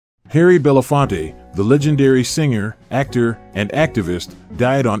Harry Belafonte, the legendary singer, actor, and activist,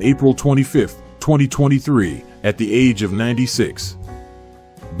 died on April 25, 2023, at the age of 96.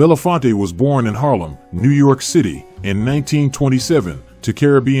 Belafonte was born in Harlem, New York City, in 1927 to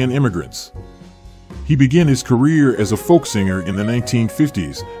Caribbean immigrants. He began his career as a folk singer in the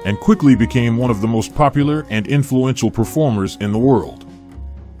 1950s and quickly became one of the most popular and influential performers in the world.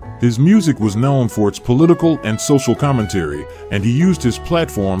 His music was known for its political and social commentary, and he used his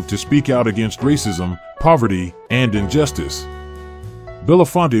platform to speak out against racism, poverty, and injustice.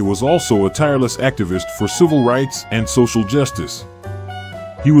 Belafonte was also a tireless activist for civil rights and social justice.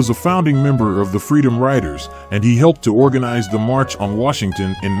 He was a founding member of the Freedom Riders, and he helped to organize the March on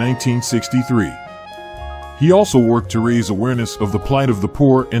Washington in 1963. He also worked to raise awareness of the plight of the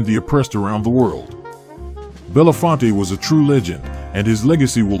poor and the oppressed around the world. Belafonte was a true legend, and his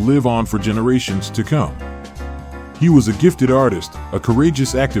legacy will live on for generations to come. He was a gifted artist, a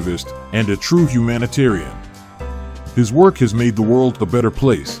courageous activist, and a true humanitarian. His work has made the world a better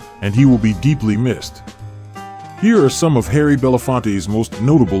place, and he will be deeply missed. Here are some of Harry Belafonte's most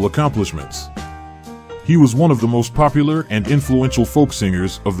notable accomplishments. He was one of the most popular and influential folk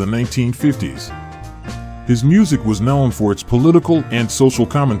singers of the 1950s. His music was known for its political and social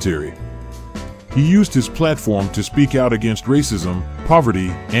commentary. He used his platform to speak out against racism, poverty,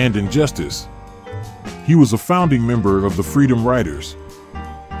 and injustice. He was a founding member of the Freedom Riders.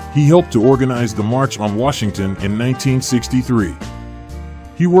 He helped to organize the March on Washington in 1963.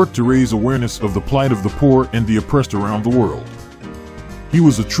 He worked to raise awareness of the plight of the poor and the oppressed around the world. He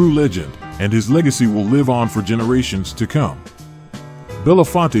was a true legend, and his legacy will live on for generations to come.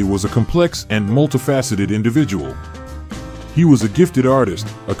 Belafonte was a complex and multifaceted individual. He was a gifted artist,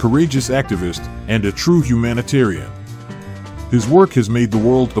 a courageous activist, and a true humanitarian. His work has made the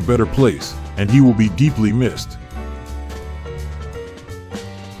world a better place, and he will be deeply missed.